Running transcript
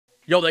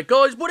Yo there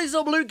guys, what is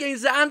up, Luke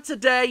Games, and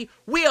today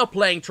we are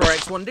playing Terraria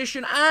 1.3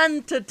 edition,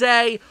 and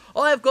today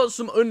I have got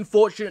some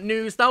unfortunate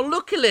news. Now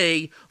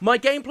luckily, my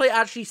gameplay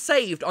actually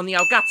saved on the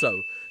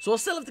Elgato, so I'll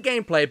still have the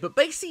gameplay, but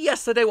basically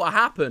yesterday what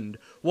happened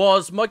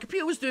was my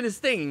computer was doing this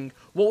thing,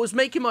 what was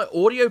making my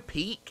audio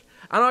peak,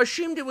 and I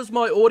assumed it was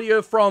my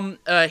audio from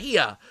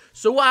here.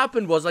 So what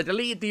happened was I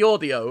deleted the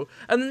audio,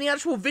 and then the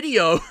actual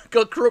video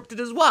got corrupted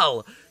as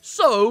well.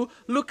 So,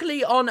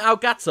 luckily on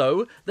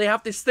Elgato, they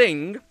have this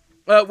thing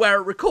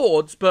where it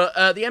records, but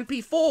the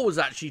MP4 was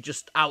actually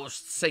just out of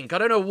sync. I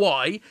don't know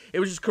why. It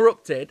was just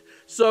corrupted.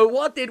 So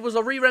what I did was I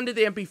re-rendered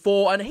the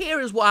MP4, and here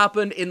is what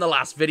happened in the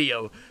last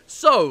video.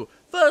 So,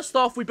 first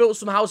off, we built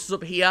some houses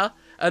up here,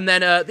 and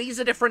then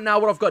these are different now,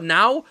 what I've got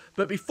now,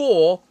 but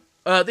before,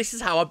 this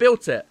is how I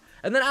built it.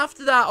 And then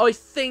after that, I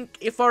think,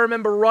 if I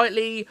remember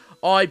rightly,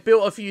 I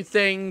built a few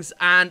things,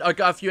 and I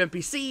got a few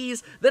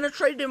NPCs. Then I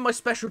traded in my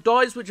special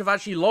dies, which I've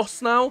actually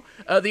lost now.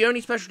 The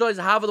only special dies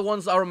I have are the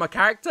ones that are on my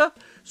character.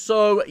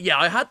 So, yeah,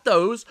 I had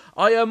those.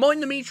 I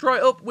mined the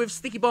meteorite up with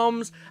sticky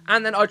bombs,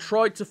 and then I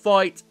tried to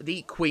fight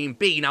the Queen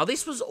Bee. Now,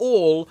 this was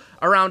all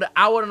around an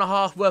hour and a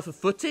half worth of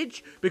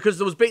footage, because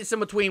there was bits in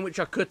between which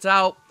I cut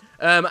out.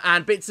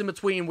 And bits in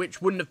between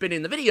which wouldn't have been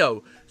in the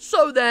video.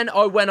 So then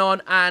I went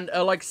on and,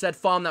 like I said,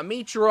 farmed that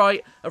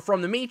meteorite.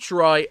 From the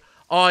meteorite,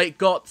 I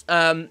got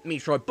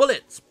meteorite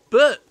bullets.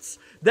 But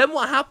then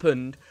what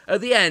happened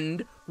at the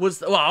end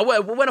was,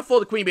 well, when I fought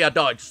the Queen Bee, I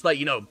died, just to let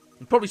you know.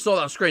 You probably saw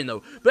that on screen,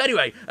 though. But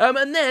anyway,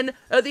 and then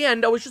at the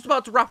end, I was just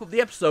about to wrap up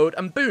the episode,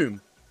 and boom,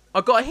 I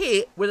got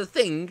hit with a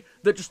thing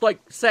that just, like,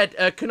 said,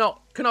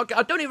 cannot,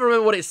 I don't even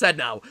remember what it said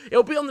now.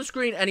 It'll be on the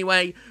screen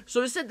anyway.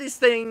 So it said this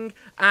thing,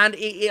 and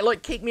it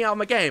like, kicked me out of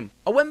my game.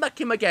 I went back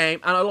in my game,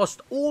 and I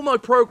lost all my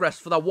progress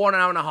for that 1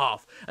 hour and a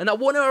half. And that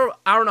 1 hour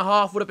and a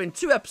half would have been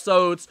 2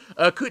 episodes,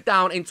 cut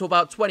down into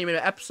about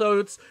 20-minute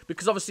episodes,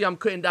 because obviously I'm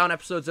cutting down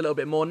episodes a little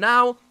bit more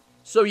now.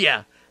 So,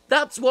 yeah.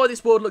 That's why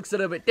this world looks a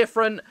little bit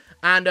different,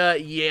 and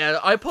yeah,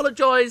 I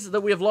apologise that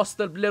we have lost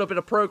a little bit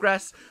of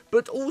progress,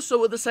 but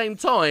also at the same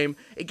time,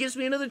 it gives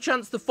me another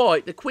chance to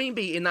fight the Queen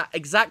Bee in that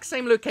exact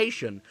same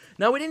location.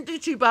 Now, we didn't do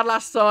too bad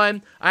last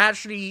time. I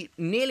actually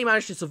nearly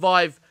managed to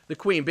survive the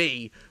Queen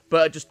Bee,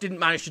 but I just didn't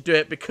manage to do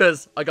it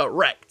because I got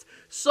wrecked.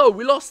 So,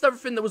 we lost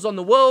everything that was on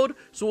the world,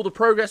 so all the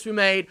progress we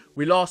made,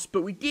 we lost,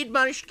 but we did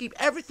manage to keep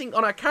everything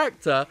on our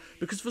character,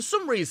 because for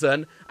some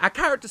reason, our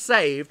character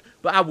saved,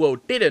 but our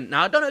world didn't.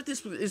 Now, I don't know if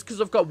this is because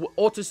I've got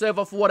autosave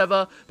off or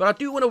whatever, but I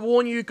do want to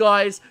warn you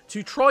guys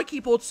to try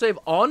keep autosave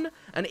on,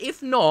 and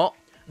if not,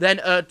 then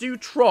do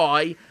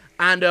try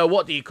and,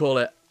 what do you call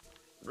it?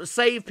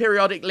 Save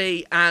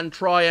periodically and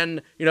try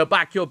and, you know,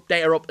 back your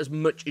data up as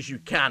much as you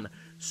can.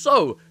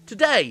 So,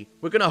 today,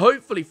 we're going to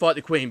hopefully fight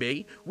the Queen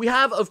Bee. We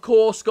have, of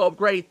course, got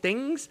upgrade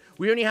things.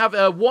 We only have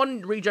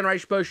 1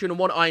 regeneration potion and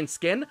 1 iron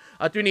skin.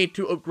 I do need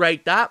to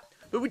upgrade that.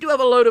 But we do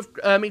have a load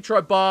of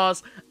meteorite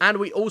bars, and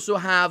we also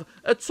have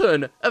a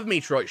ton of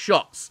meteorite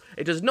shots.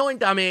 It does 9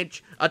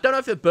 damage. I don't know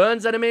if it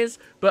burns enemies,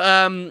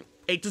 but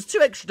it does 2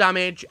 extra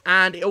damage,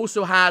 and it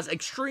also has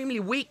extremely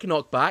weak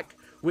knockback,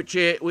 which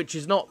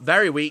is not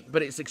very weak,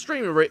 but it's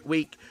extremely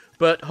weak.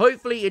 But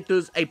hopefully it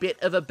does a bit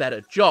of a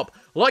better job.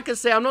 Like I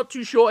say, I'm not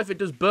too sure if it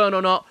does burn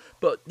or not.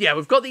 But yeah,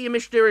 we've got the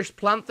mysterious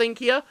plant thing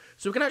here.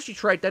 So we can actually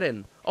trade that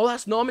in. Oh,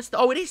 that's not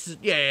oh, it is.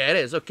 Yeah, it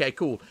is. Okay,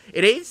 cool.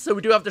 It is. So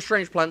we do have the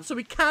strange plant. So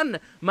we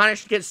can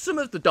manage to get some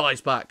of the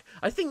dies back.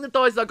 I think the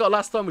dies that I got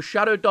last time was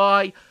shadow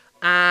dye.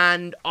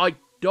 And I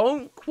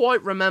don't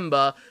quite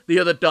remember the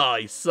other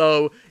dies.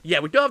 So yeah,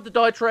 we do have the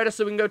dye trader,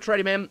 so we can go trade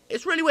him in.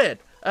 It's really weird.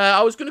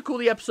 I was going to call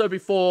the episode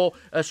before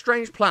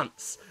Strange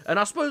Plants. And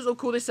I suppose I'll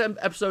call this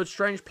episode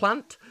Strange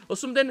Plant or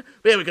something.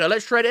 But here we go.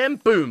 Let's trade it in.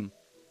 Boom.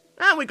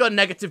 And we got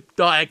negative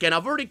die again.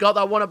 I've already got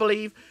that one, I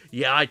believe.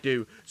 Yeah, I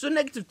do. So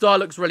negative die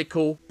looks really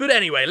cool. But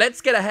anyway,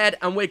 let's get ahead.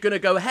 And we're going to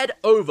go head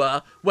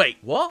over. Wait,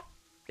 what?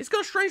 It's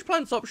got a Strange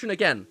Plants option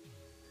again.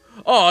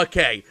 Oh,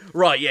 okay.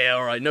 Right, yeah,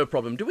 alright, no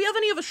problem. Do we have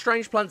any other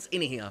strange plants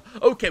in here?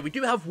 Okay, we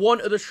do have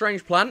one other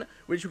strange plant,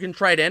 which we can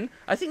trade in.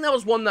 I think that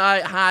was one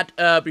that I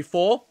had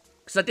before.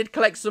 Because I did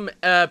collect some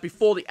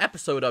before the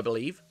episode, I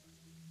believe.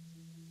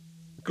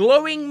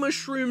 Glowing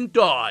mushroom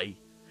dye.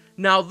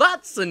 Now,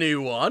 that's a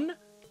new one.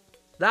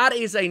 That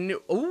is a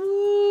new...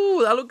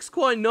 Ooh, that looks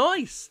quite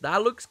nice.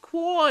 That looks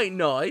quite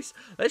nice.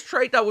 Let's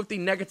trade that with the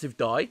negative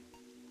dye.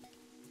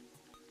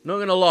 Not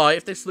gonna lie,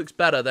 if this looks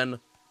better, then...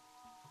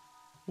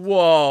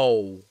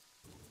 Whoa.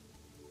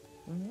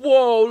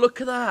 Whoa,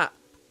 look at that.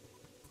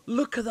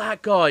 Look at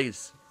that,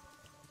 guys.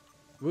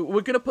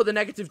 We're going to put the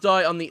negative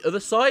dye on the other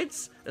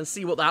sides and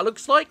see what that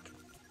looks like.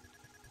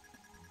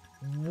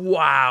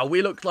 Wow,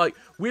 we look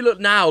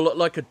now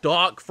like a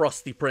dark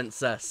frosty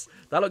princess.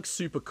 That looks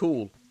super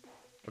cool.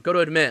 I've got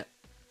to admit,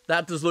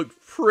 that does look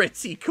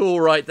pretty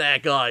cool right there,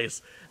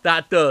 guys.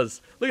 That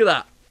does. Look at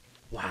that.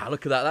 Wow,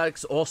 look at that. That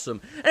looks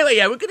awesome. Anyway,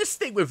 yeah, we're going to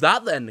stick with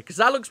that then, because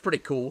that looks pretty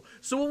cool.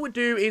 So what we'll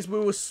do is we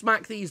will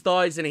smack these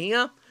dyes in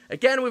here.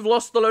 Again, we've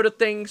lost a load of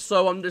things,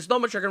 so there's not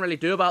much I can really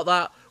do about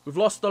that. We've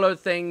lost a load of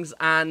things,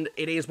 and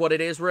it is what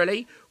it is,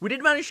 really. We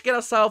did manage to get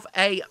ourselves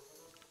a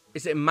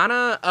is it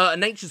mana? A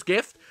nature's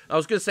gift. I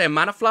was going to say a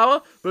mana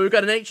flower, but we've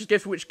got a nature's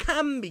gift which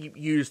can be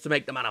used to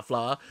make the mana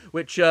flower,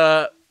 which,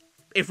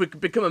 if we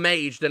could become a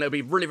mage, then it'll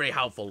be really, really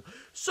helpful.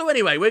 So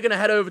anyway, we're going to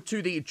head over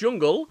to the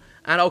jungle,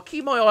 and I'll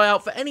keep my eye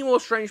out for any more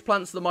strange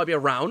plants that might be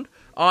around.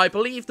 I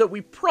believe that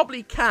we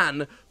probably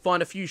can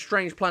find a few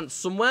strange plants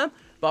somewhere,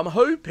 but I'm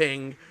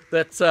hoping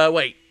that,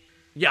 wait.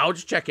 Yeah, I'll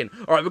just check in.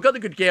 Alright, we've got the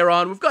good gear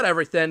on, we've got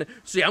everything.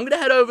 So yeah, I'm going to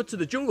head over to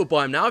the jungle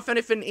biome now. If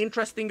anything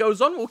interesting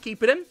goes on, we'll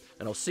keep it in.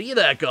 And I'll see you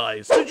there,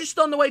 guys. So just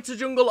on the way to the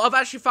jungle, I've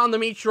actually found the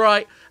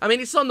meteorite. I mean,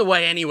 it's on the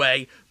way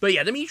anyway. But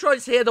yeah, the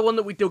meteorite's here, the one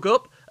that we dug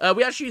up.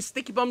 We actually used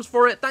sticky bombs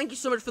for it. Thank you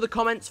so much for the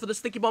comments for the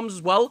sticky bombs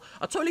as well.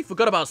 I totally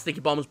forgot about sticky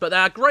bombs, but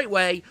they're a great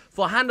way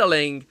for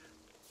handling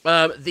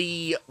what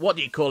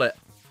do you call it?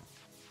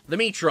 The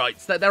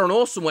meteorites. They're an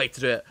awesome way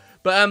to do it.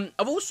 But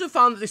I've also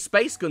found that this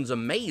space gun's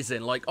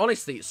amazing. Like,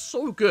 honestly, it's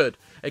so good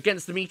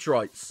against the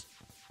meteorites.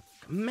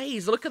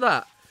 Amazing, look at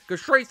that. Go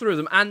straight through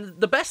them. And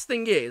the best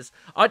thing is,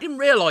 I didn't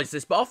realise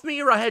this, but off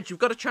meteorite heads, you've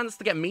got a chance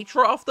to get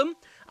meteorite off them.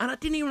 And I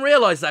didn't even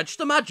realise that. Just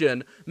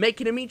imagine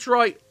making a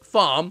meteorite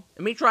farm,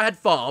 a meteorite head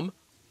farm,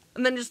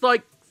 and then just,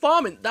 like,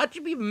 farming. That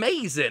should be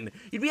amazing.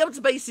 You'd be able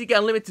to basically get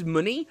unlimited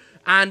money,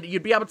 and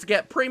you'd be able to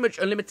get pretty much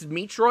unlimited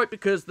meteorite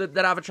because they'd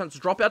have a chance to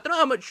drop it. I don't know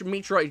how much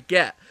meteorite you'd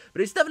get,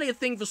 but it's definitely a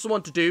thing for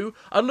someone to do.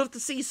 I'd love to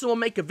see someone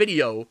make a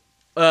video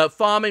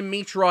farming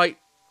meteorite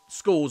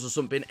schools or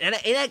something in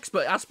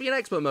expert. It has to be in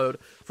expert mode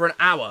for an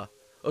hour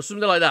or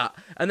something like that,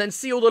 and then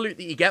see all the loot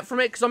that you get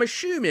from it, because I'm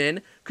assuming,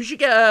 because you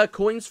get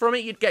coins from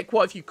it, you'd get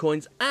quite a few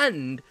coins,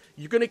 and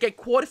you're going to get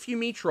quite a few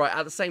meteorite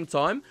at the same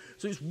time,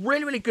 so it's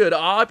really, really good.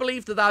 I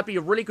believe that that'd be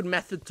a really good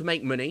method to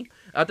make money.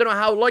 I don't know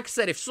how, like I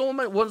said, if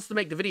someone wants to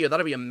make the video,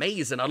 that'd be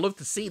amazing. I'd love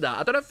to see that.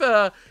 I don't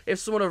know if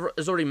someone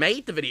has already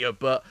made the video,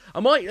 but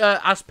I might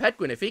ask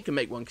Pedguin if he can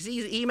make one, because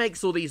he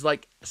makes all these,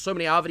 like, so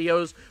many hour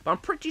videos, but I'm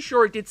pretty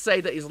sure he did say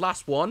that his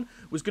last one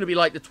was going to be,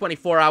 like, the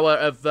 24-hour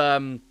of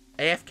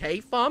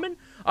AFK farming.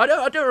 I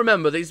don't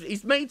remember.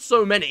 He's made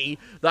so many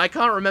that I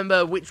can't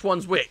remember which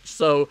one's which.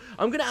 So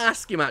I'm going to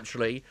ask him,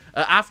 actually,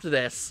 after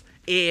this,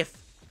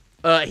 if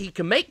he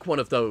can make one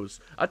of those.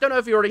 I don't know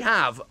if he already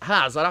has.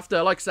 I'd have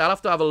to, like I said, I'll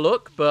have to have a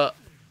look, but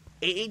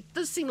it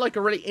does seem like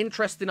a really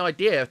interesting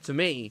idea to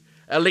me,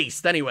 at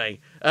least, anyway,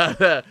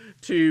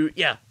 to,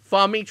 yeah,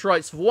 farm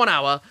meteorites for 1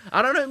 hour.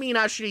 And I don't mean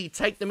actually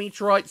take the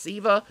meteorites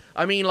either.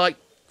 I mean, like,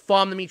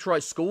 farm the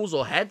meteorite schools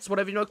or heads,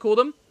 whatever you want to call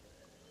them.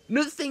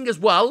 Another thing as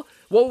well,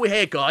 while we're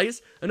here,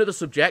 guys, another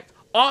subject,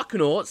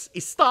 Arkanauts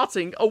is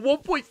starting a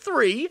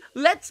 1.3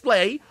 Let's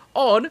Play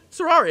on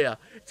Terraria.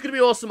 It's going to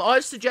be awesome.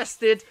 I've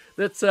suggested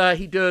that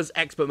he does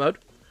expert mode,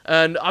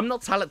 and I'm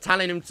not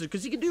telling him to,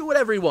 because he can do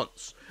whatever he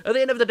wants. At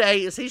the end of the day,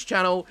 it's his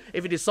channel.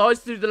 If he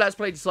decides to do the Let's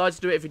Play, he decides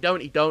to do it. If he don't,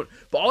 he don't.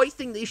 But I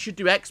think that he should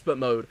do expert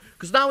mode,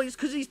 because now he's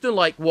done,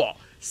 like, what,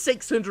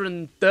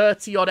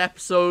 630 odd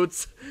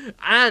episodes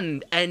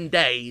and end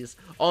days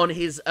on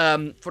his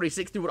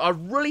 360. I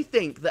really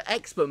think that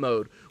expert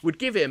mode would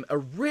give him a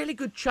really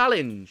good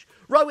challenge.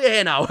 Right, we're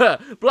here now,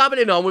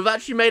 blabbing on. We've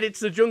actually made it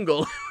to the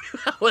jungle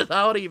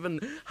without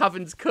even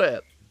having to cut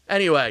it.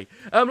 Anyway,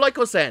 like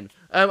I was saying,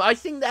 I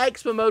think that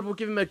expert mode will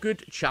give him a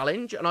good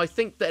challenge, and I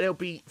think that it'll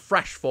be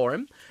fresh for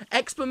him.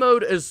 Expert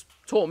mode has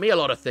taught me a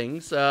lot of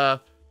things over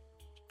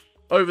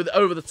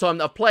the time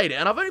that I've played it,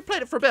 and I've only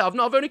played it for a bit. I've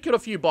only killed a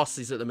few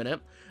bosses at the minute.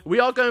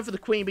 We are going for the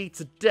Queen Bee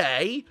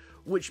today,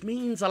 which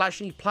means I'll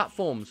actually need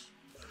platforms.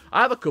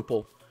 I have a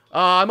couple.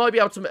 I might be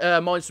able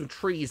to mine some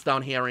trees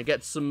down here and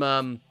get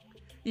some,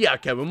 yeah,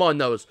 okay, we'll mine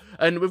those.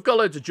 And we've got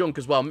loads of junk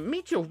as well.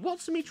 Meteor,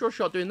 what's the meteor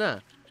shot doing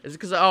there? Is it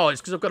because, oh,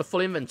 it's because I've got a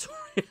full inventory.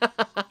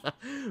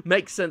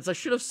 Makes sense. I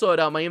should have sorted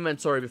out my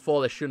inventory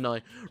before this, shouldn't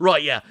I?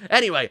 Right, yeah.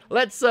 Anyway,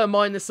 let's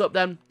mine this up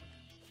then.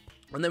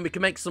 And then we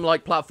can make some,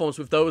 like, platforms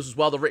with those as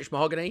well. The rich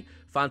mahogany.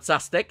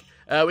 Fantastic.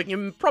 We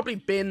can probably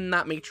bin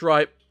that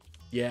meteorite.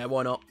 Yeah,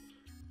 why not?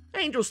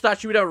 Angel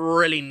statue, we don't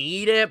really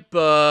need it,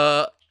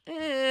 but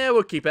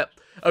we'll keep it.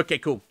 Okay,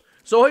 cool.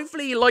 So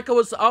hopefully, like I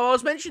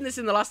was mentioning this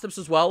in the last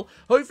episode as well,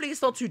 hopefully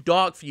it's not too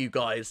dark for you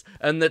guys,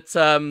 and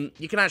that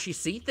you can actually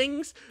see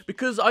things,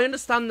 because I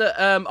understand that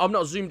I'm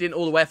not zoomed in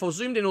all the way. If I was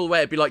zoomed in all the way,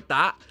 it'd be like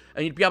that,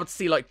 and you'd be able to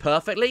see, like,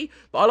 perfectly,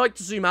 but I like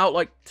to zoom out,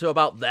 like, to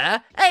about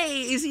there.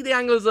 Hey, Izzy the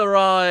Angler's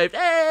arrived!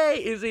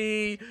 Hey,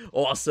 Izzy!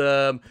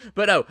 Awesome!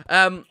 But no,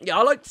 yeah,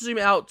 I like to zoom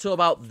it out to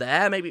about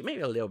there, maybe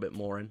a little bit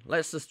more in.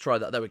 Let's just try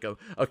that. There we go.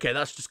 Okay,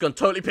 that's just gone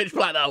totally pitch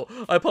black now.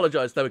 I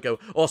apologize. There we go.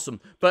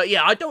 Awesome. But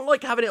yeah, I don't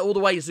like having it all the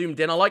way zoomed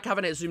in. I like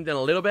having it zoomed in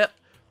a little bit.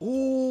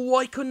 Ooh,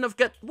 why couldn't I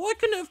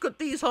have got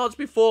these hearts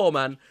before,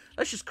 man?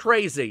 That's just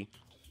crazy.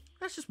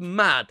 That's just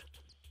mad.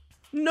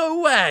 No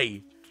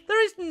way!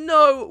 There is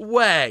no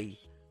way.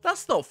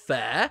 That's not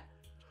fair.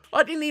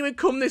 I didn't even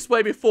come this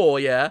way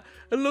before, yeah?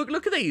 And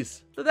look at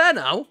these. They're there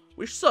now,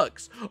 which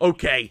sucks.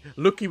 Okay,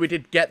 lucky we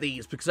did get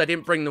these because I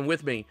didn't bring them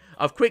with me.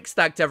 I've quick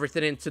stacked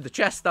everything into the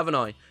chest, haven't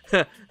I?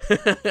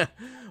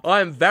 I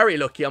am very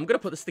lucky. I'm going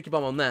to put the sticky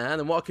bomb on there. And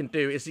then what I can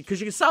do is, because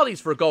you can sell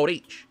these for a gold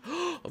each.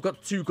 I've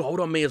got 2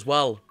 gold on me as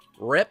well.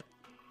 Rip.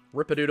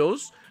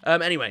 Rip-a-doodles.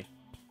 Anyway,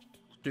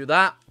 do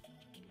that.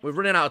 We're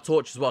running out of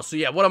torches as well. So,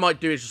 yeah, what I might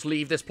do is just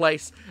leave this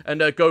place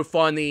and go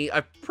find the...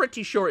 I'm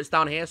pretty sure it's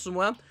down here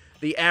somewhere.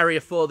 The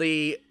area for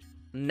the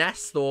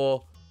nest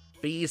or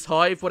bee's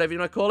hive, whatever you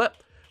want to call it.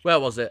 Where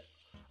was it?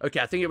 Okay,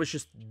 I think it was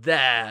just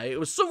there. It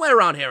was somewhere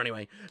around here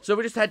anyway. So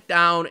we just head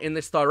down in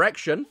this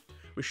direction,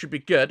 which should be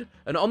good.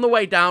 And on the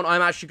way down,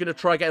 I'm actually going to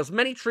try to get as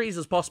many trees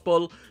as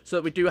possible so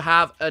that we do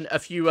have a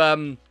few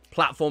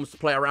platforms to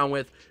play around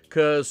with,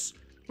 because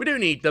we do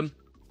need them.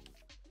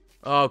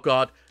 Oh,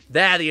 God.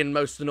 They're the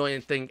most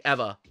annoying thing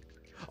ever.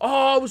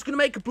 Oh, I was going to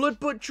make a blood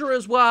butcher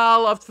as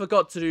well. I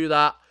forgot to do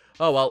that.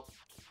 Oh, well.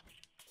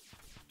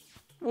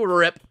 We'll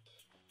rip.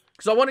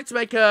 Because I wanted to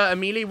make a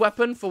melee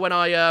weapon for when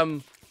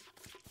I'm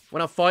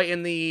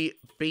fighting the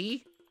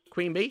bee.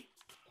 Queen bee.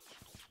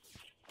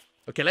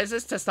 Okay, let's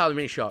test out the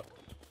mini shot.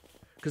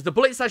 Because the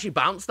bullets actually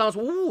bounce now.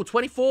 Ooh,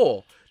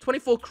 24.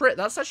 24 crit.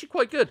 That's actually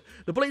quite good.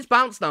 The bullets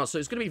bounce now, so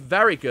it's going to be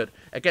very good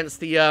against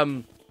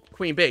the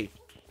queen bee.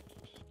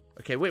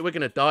 Okay, we're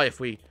going to die if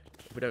we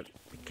don't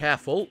be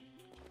careful.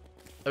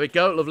 There we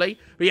go, lovely.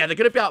 But yeah, they're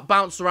going to be able to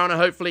bounce around and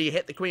hopefully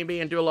hit the queen bee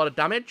and do a lot of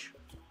damage.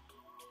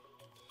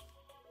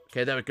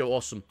 Okay, there we go,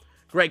 awesome.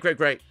 Great, great,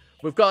 great.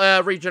 We've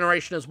got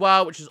regeneration as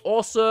well, which is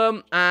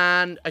awesome.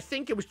 And I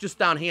think it was just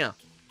down here.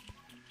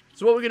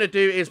 So what we're going to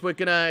do is we're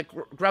going to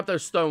grab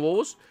those stone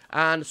walls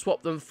and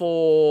swap them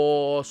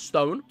for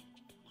stone.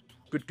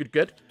 Good, good,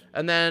 good.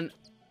 And then,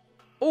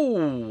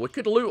 oh, we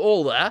could loot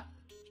all there.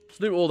 Let's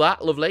loot all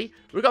that, lovely.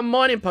 We've got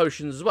mining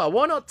potions as well.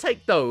 Why not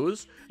take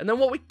those? And then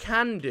what we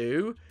can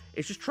do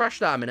is just trash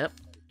that a minute.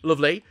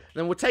 Lovely. And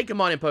then we'll take a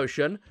mining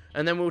potion,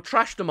 and then we'll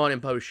trash the mining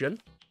potion.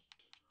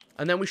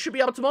 And then we should be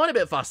able to mine a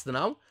bit faster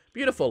now.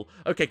 Beautiful.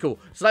 Okay, cool.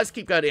 So let's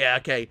keep going. Yeah,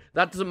 okay.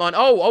 That doesn't mine.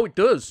 Oh, it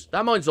does.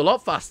 That mines a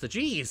lot faster.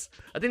 Jeez.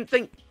 I didn't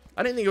think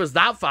it was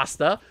that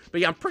faster.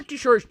 But yeah, I'm pretty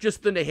sure it's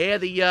just under here.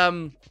 The,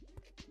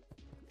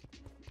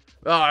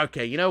 oh,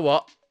 okay. You know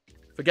what?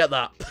 Forget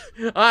that.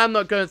 I am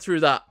not going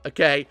through that.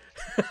 Okay.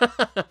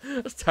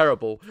 That's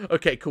terrible.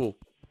 Okay, cool.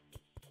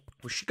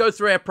 We should go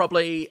through here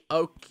probably.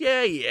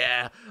 Okay,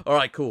 yeah. All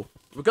right, cool.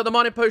 We've got the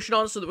mining potion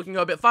on so that we can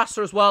go a bit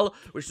faster as well,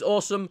 which is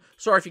awesome.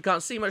 Sorry if you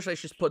can't see much.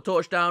 Let's just put a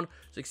torch down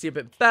so you can see a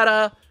bit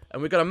better.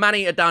 And we've got a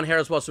man-eater down here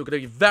as well, so we're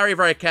going to be very,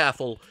 very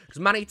careful,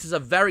 because man-eaters are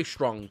very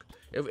strong.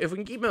 If we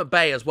can keep him at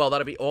bay as well,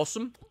 that'd be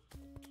awesome.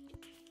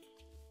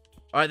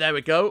 All right, there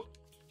we go.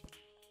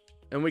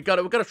 And we've got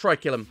to try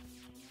kill him.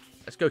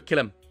 Let's go kill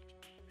him.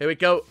 Here we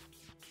go.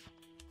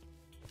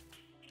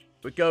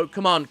 We go.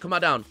 Come on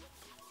down.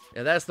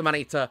 Yeah, there's the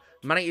man-eater.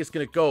 Man-eater's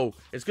going to go.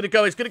 It's going to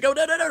go. It's going to go.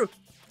 No, no, no.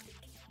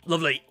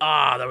 Lovely.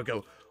 Ah, there we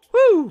go.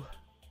 Woo!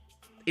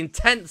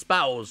 Intense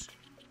battles.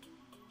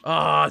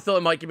 Ah, I thought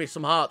it might give me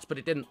some hearts, but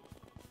it didn't.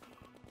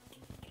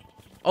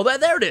 Oh,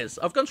 there it is.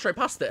 I've gone straight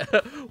past it.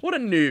 What a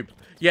noob.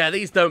 Yeah,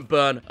 these don't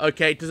burn.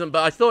 Okay, it doesn't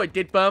burn. I thought it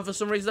did burn for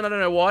some reason. I don't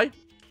know why.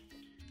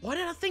 Why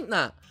did I think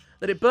that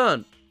it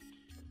burned?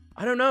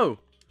 I don't know.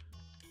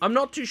 I'm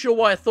not too sure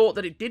why I thought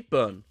that it did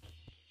burn.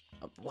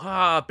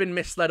 I've been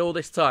misled all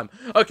this time.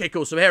 Okay,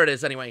 cool. So here it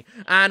is anyway.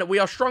 And we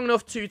are strong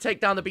enough to take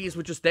down the bees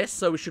with just this,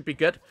 so we should be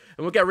good.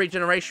 And we'll get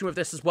regeneration with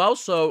this as well,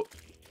 so...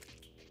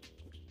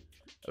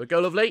 There we go,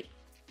 lovely.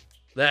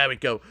 There we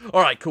go.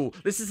 All right, cool.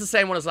 This is the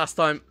same one as last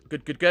time.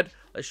 Good, good, good.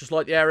 Let's just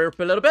light the area up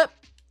a little bit.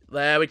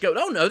 There we go.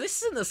 Oh, no,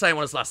 this isn't the same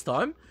one as last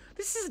time.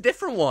 This is a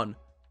different one.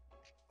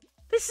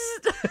 This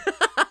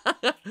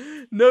is...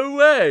 No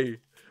way.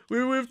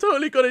 We've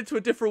totally got into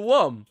a different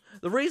one.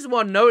 The reason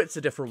why I know it's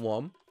a different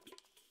one...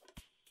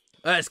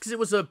 it's because it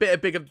was a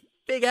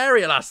big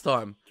area last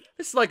time.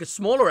 This is like a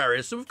smaller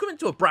area, so we've come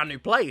into a brand new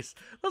place.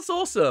 That's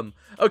awesome.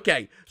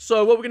 Okay,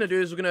 so what we're going to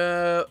do is we're going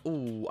to...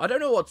 Ooh, I don't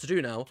know what to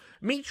do now.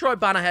 Meteorite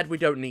bannerhead we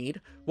don't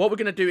need. What we're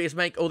going to do is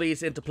make all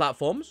these into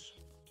platforms.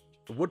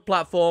 Wood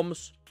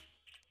platforms.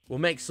 We'll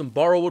make some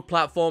borrowwood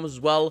platforms as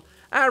well.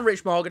 And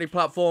rich mahogany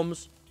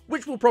platforms,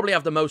 which we'll probably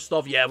have the most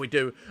of. Yeah, we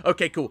do.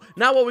 Okay, cool.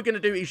 Now what we're going to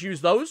do is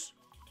use those.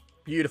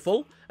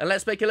 Beautiful. And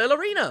let's make a little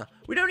arena.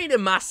 We don't need a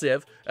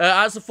massive.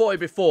 As I thought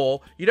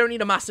before, you don't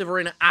need a massive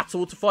arena at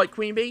all to fight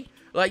Queen Bee.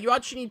 Like, you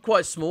actually need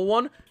quite a small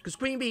one. Because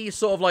Queen Bee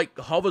sort of, like,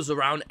 hovers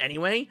around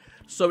anyway.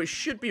 So it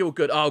should be all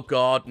good. Oh,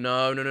 God.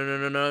 No, no, no, no,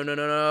 no, no, no,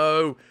 no,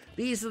 no.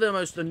 These are the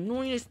most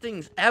annoyingest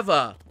things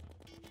ever.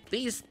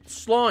 These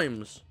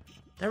slimes.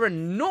 They're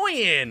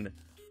annoying.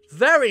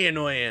 Very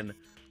annoying.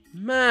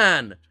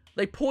 Man.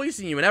 They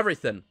poison you and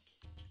everything.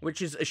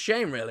 Which is a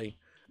shame, really.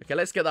 Okay,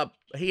 let's get that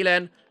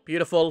healing.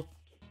 Beautiful.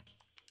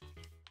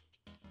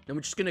 And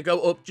we're just going to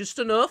go up just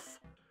enough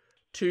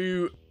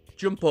to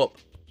jump up.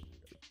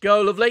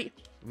 Go, lovely.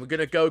 And we're going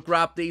to go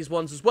grab these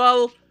ones as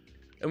well.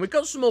 And we've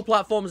got some more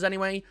platforms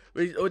anyway.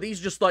 These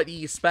are just like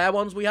the spare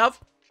ones we have.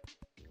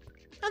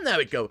 And there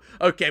we go.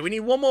 Okay, we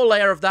need one more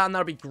layer of that and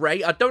that'll be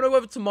great. I don't know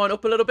whether to mine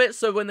up a little bit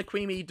so when the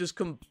Queen Bee does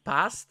come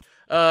past,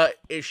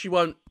 she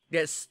won't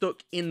get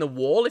stuck in the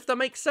wall, if that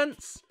makes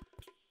sense.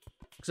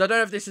 Because I don't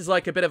know if this is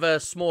like a bit of a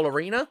small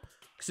arena.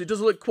 Because it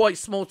does look quite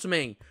small to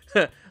me.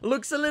 It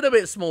looks a little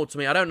bit small to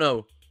me. I don't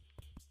know.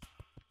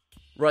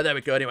 Right, there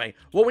we go. Anyway,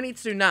 what we need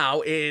to do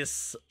now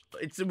is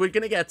we're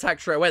going to get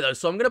attacked straight away, though.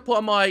 So I'm going to put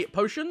on my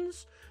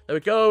potions. There we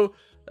go.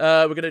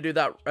 We're going to do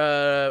that.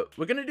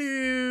 We're going to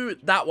do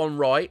that one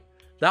right.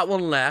 That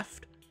one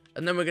left.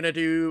 And then we're going to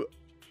do...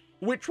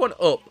 Which one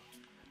up?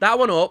 That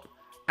one up.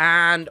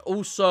 And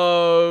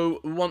also,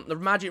 we want the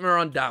magic mirror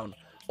on down.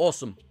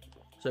 Awesome.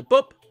 So,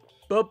 boop,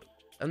 boop.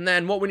 And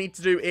then what we need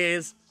to do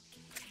is...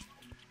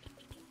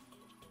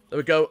 There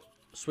we go.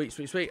 Sweet,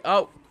 sweet, sweet.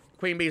 Oh,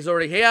 Queen Bee's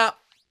already here.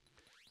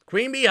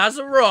 Queen Bee has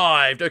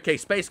arrived. Okay,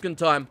 space gun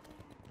time.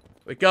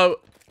 There we go.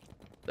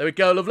 There we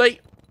go,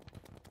 lovely.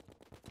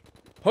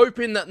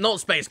 Hoping that... Not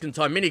space gun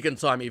time, minigun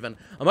time even.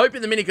 I'm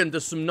hoping the minigun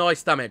does some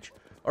nice damage.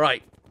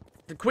 Alright.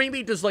 The Queen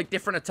Bee does, like,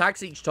 different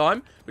attacks each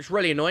time, which is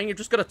really annoying. You've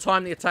just got to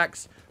time the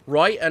attacks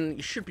right, and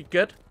you should be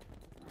good.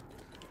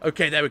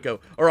 Okay, there we go.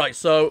 Alright,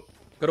 so...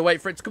 Got to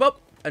wait for it to come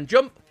up, and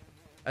jump.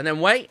 And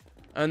then wait.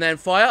 And then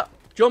fire.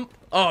 Jump.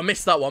 Oh, I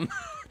missed that one.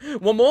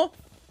 One more.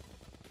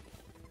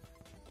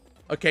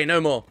 Okay,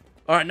 no more.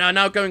 Alright,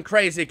 now going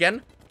crazy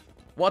again.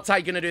 What attack are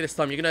you going to do this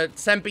time? You're going to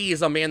send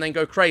bees on me and then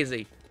go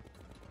crazy.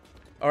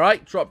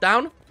 Alright, drop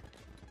down.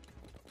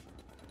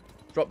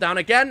 Drop down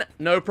again.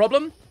 No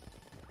problem.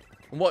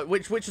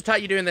 Which attack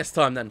are you doing this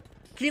time, then?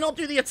 Can you not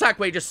do the attack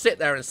where you just sit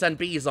there and send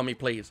bees on me,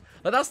 please?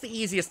 Like, that's the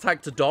easiest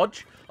attack to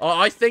dodge.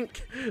 I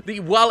think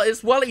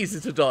it's well easy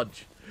to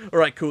dodge.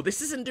 Alright, cool.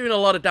 This isn't doing a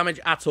lot of damage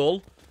at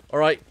all.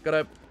 Alright,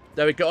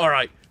 there we go.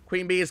 Alright.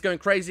 Queen Bee is going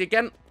crazy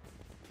again.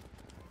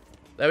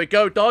 There we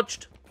go.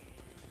 Dodged.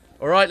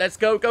 Alright, let's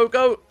go, go,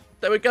 go.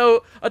 There we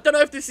go. I don't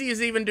know if this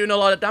is even doing a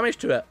lot of damage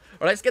to it.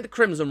 Alright, let's get the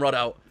Crimson Rod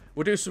out.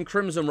 We'll do some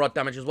Crimson Rod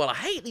damage as well. I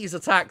hate these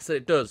attacks that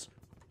it does.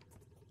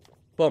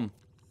 Boom.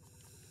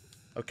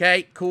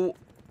 Okay, cool.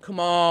 Come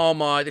on,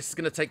 my. This is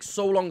going to take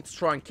so long to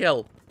try and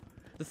kill.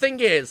 The thing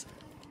is...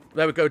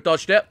 There we go.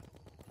 Dodged it.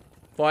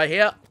 Fire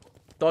here.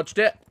 Dodged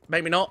it.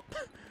 Maybe not.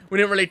 We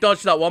didn't really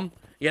dodge that one.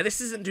 Yeah, this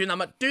isn't doing that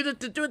much. Do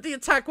the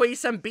attack where you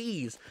send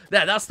bees.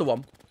 There, that's the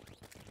one.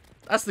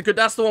 That's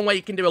the one where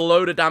you can do a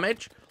load of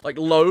damage. Like,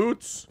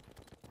 loads.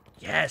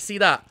 Yeah, see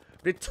that?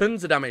 We did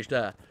tons of damage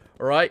there.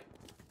 Alright.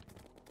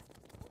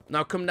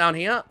 Now come down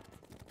here.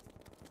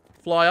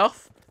 Fly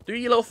off. Do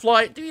your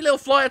little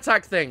fly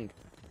attack thing.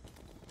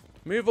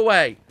 Move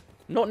away.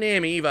 Not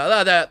near me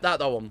either. That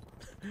one.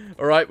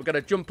 Alright, we're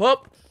gonna jump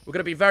up. We're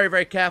gonna be very,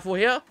 very careful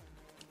here.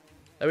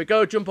 There we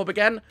go. Jump up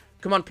again.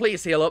 Come on,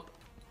 please heal up.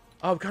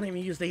 Oh, we can't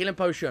even use the healing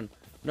potion.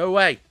 No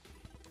way.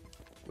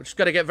 We're just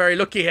gonna get very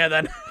lucky here,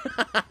 then.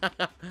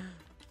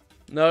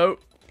 No.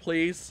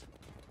 Please.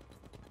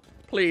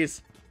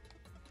 Please.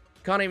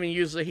 Can't even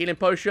use the healing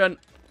potion.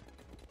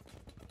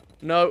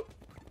 No.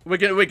 We're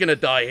gonna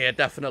die here,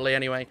 definitely,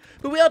 anyway.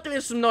 But we are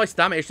doing some nice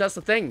damage. That's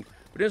the thing.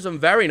 We're doing some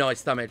very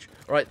nice damage.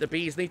 Alright, the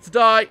bees need to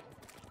die.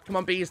 Come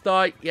on, bees,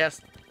 die. Yes.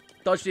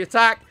 Dodge the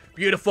attack.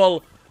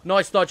 Beautiful.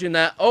 Nice dodge in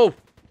there. Oh.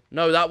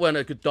 No, that wasn't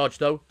a good dodge,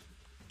 though.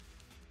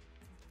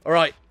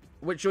 Alright.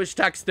 Which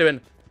attack's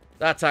doing?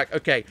 That attack.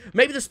 Okay.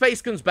 Maybe the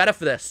space gun's better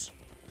for this.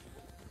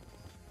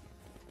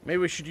 Maybe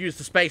we should use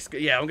the space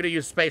gun. Yeah, I'm going to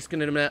use the space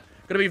gun in a minute.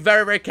 Got to be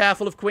very, very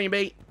careful of Queen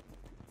Bee.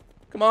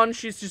 Come on.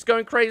 She's just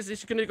going crazy.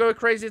 She's going to go a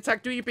crazy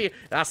attack. Do your bee.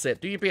 That's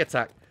it. Do your bee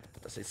attack.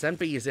 That's it. Send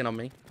bees in on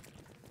me.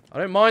 I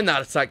don't mind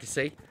that attack, you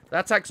see.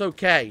 That attack's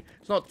okay.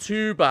 It's not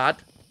too bad.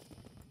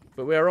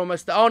 But we're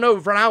almost... Oh, no.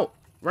 We've run out.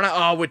 Run out.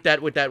 Oh, we're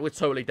dead. We're dead. We're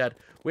totally dead.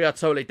 We are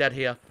totally dead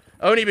here.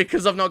 Only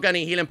because I've not got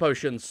any healing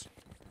potions.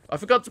 I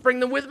forgot to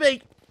bring them with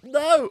me.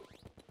 No.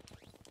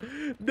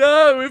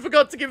 No, we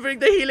forgot to bring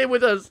the healing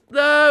with us.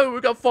 No,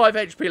 we've got 5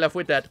 HP left.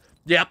 We're dead.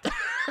 Yep.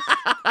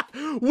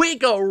 We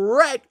got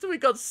wrecked. We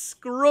got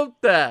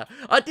scrubbed there.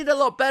 I did a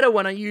lot better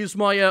when I used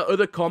my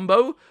other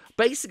combo.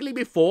 Basically,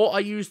 before, I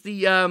used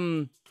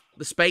the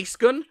space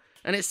gun.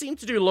 And it seemed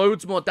to do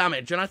loads more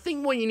damage. And I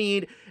think what you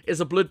need is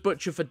a Blood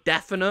Butcher for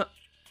definite.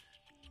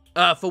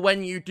 For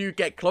when you do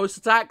get close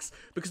attacks.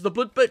 Because the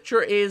Blood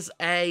Butcher is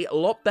a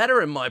lot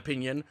better, in my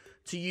opinion,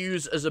 to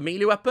use as a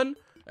melee weapon.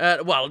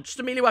 Well, just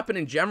a melee weapon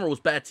in general is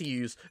better to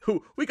use.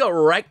 We got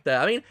wrecked there.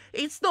 I mean,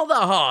 it's not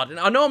that hard. And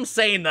I know I'm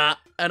saying that,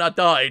 and I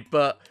died,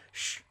 but...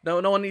 Shh, no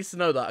one needs to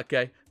know that,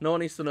 okay? No one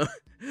needs to know.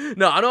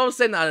 No, I know I'm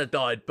saying that and I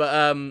died,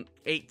 but,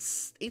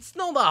 it's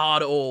not that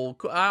hard at all.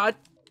 I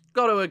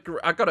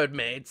gotta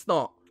admit, it's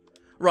not.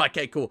 Right,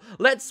 okay, cool.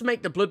 Let's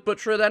make the Blood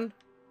Butcher, then.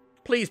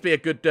 Please be a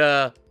good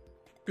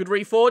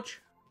reforge.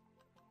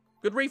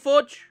 Good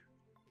reforge?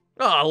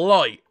 Oh,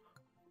 light.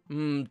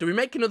 Do we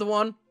make another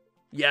one?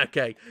 Yeah,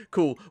 okay.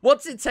 Cool.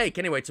 What's it take,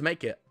 anyway, to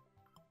make it?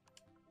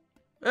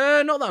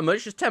 Not that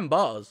much. Just 10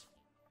 bars.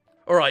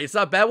 Alright, is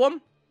that a bear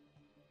one?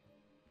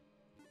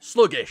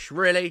 Sluggish,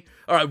 really?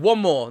 Alright, one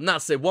more, and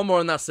that's it. One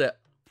more, and that's it.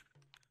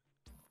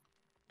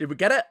 Did we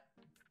get it?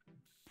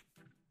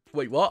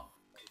 Wait, what?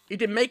 He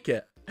didn't make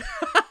it.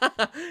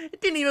 It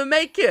didn't even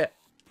make it.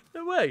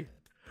 No way.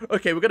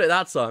 Okay, we got it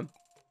that time.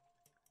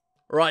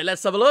 Right,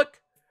 let's have a look.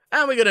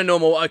 And we got a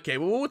normal... Okay,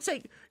 well, we'll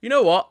take... You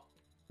know what?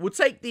 We'll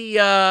take the,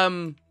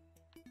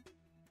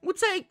 We'll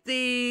take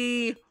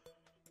the...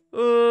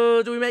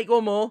 do we make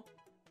one more?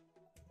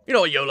 You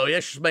know what, YOLO,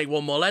 let's just make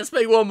one more. Let's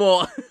make one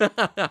more.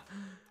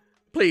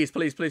 Please,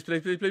 please, please,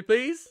 please, please, please,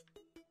 please.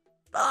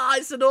 Ah,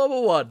 it's a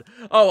normal one.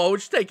 Oh, well, we'll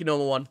just take a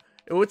normal one.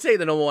 We'll take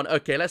the normal one.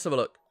 Okay, let's have a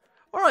look.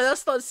 Alright,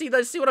 let's see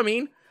what I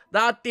mean.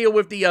 That deal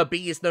with the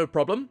bee is no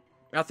problem.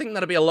 I think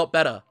that'll be a lot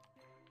better.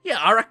 Yeah,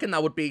 I reckon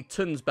that would be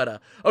tons better.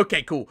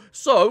 Okay, cool.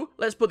 So,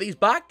 let's put these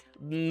back.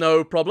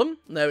 No problem.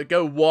 There we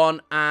go.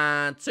 1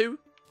 and 2.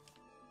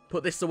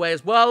 Put this away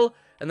as well.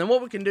 And then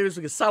what we can do is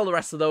we can sell the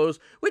rest of those,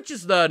 which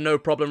is no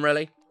problem,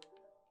 really.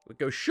 We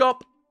go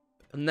shop.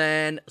 And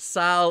then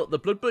sell the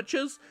blood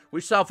butchers,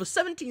 which sell for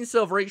 17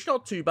 silver each.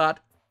 Not too bad.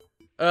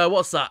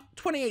 What's that?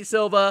 28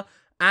 silver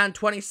and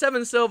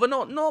 27 silver.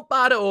 Not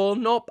bad at all.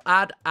 Not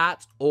bad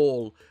at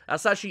all.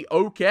 That's actually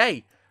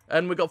okay.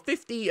 And we got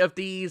 50 of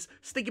these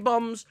sticky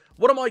bombs.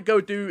 What I might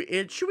go do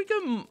is, should we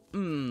go,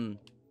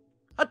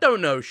 I don't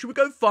know. Should we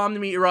go farm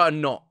the meteorite or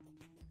not?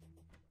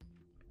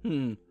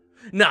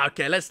 Nah,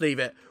 okay, let's leave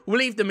it. We'll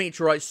leave the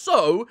meteorite.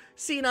 So,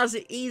 seeing as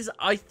it is,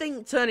 I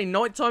think, turning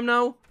nighttime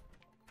now,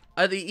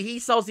 he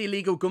sells the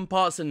illegal gun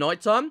parts at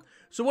nighttime.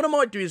 So what I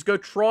might do is go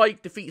try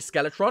defeat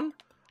Skeletron.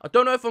 I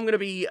don't know if I'm going to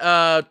be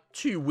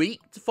too weak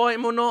to fight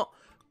him or not.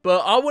 But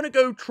I want to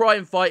go try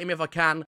and fight him if I can.